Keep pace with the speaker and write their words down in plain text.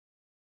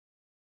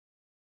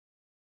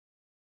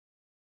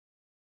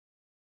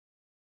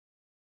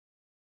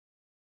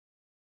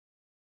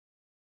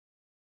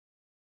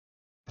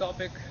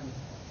topic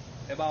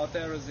about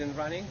errors in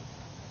running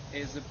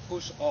is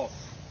push-off.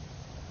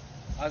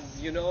 As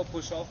you know,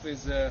 push-off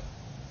is an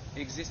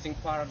existing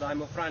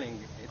paradigm of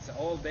running. It's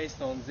all based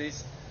on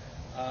this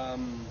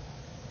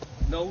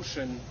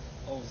notion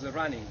of the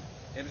running.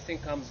 Everything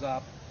comes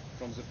up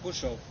from the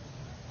push-off.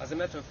 As a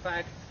matter of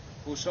fact,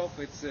 push-off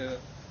is a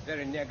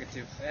very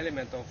negative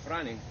element of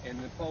running. In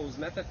the pose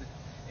method,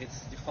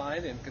 it's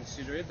defined and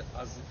considered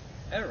as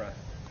error.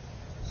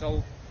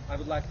 So I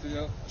would like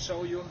to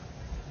show you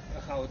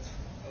how it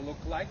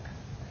looks like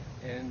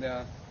and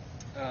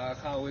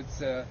how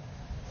it's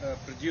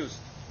produced.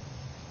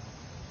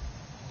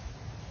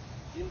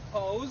 In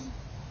pose,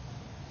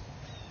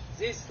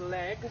 this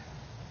leg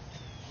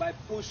by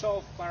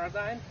push-off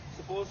paradigm is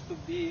supposed to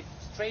be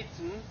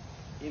straightened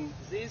in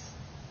this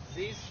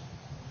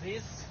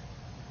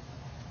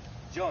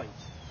joint,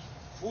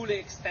 fully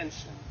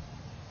extension,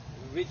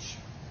 which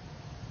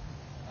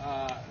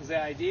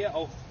the idea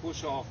of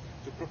push-off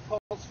to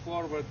propulse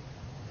forward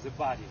the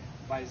body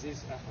by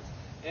this effort.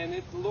 And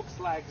it looks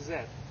like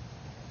that.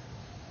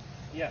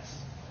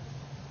 Yes,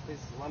 please,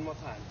 one more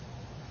time.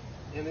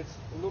 And it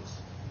looks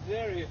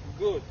very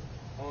good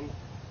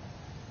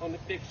on the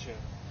picture,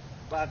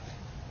 but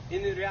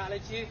in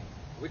reality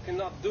we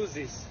cannot do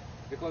this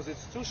because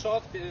it's too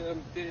short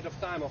period of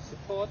time of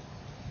support,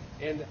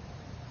 and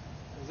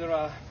there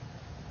are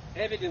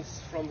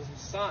evidence from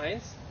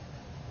science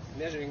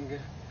measuring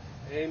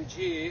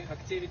AMG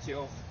activity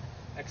of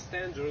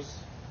extenders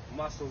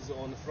muscles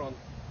on the front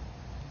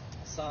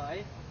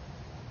side,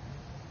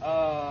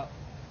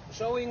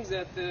 showing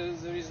that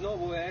there is no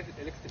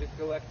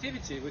electrical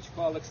activity, which we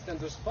call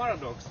extenders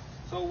paradox.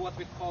 So what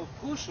we call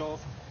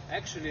push-off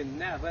actually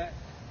never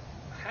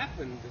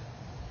happened.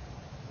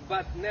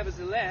 But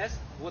nevertheless,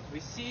 what we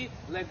see,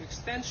 leg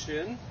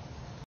extension,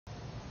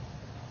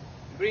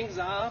 brings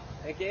up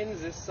again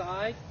the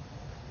side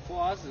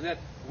for us that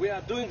we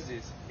are doing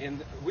this,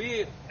 and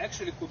we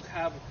actually could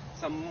have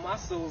some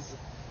muscles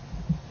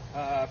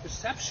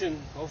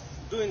perception of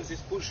doing this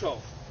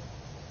push-off.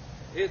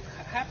 It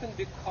happened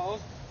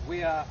because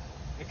we are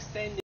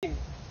extending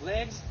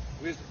legs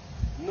with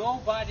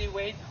no body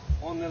weight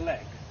on the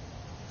leg.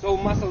 So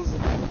muscles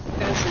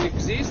tension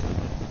exists,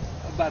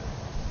 but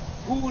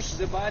push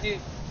the body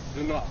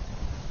do not.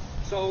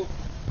 So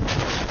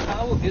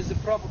how is the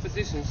proper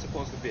position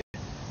supposed to be?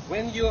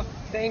 When you're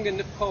staying in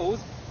the pose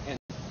and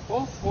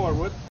fall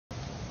forward,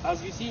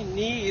 as you see,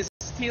 knee is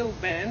still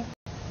bent,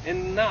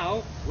 and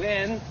now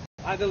when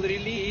I will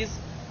release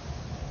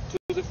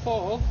to the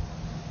fall,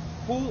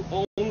 pull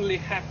only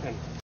happen.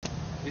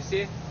 You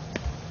see,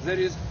 there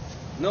is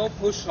no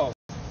push-off.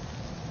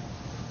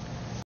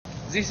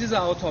 This is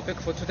our topic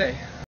for today.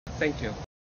 Thank you.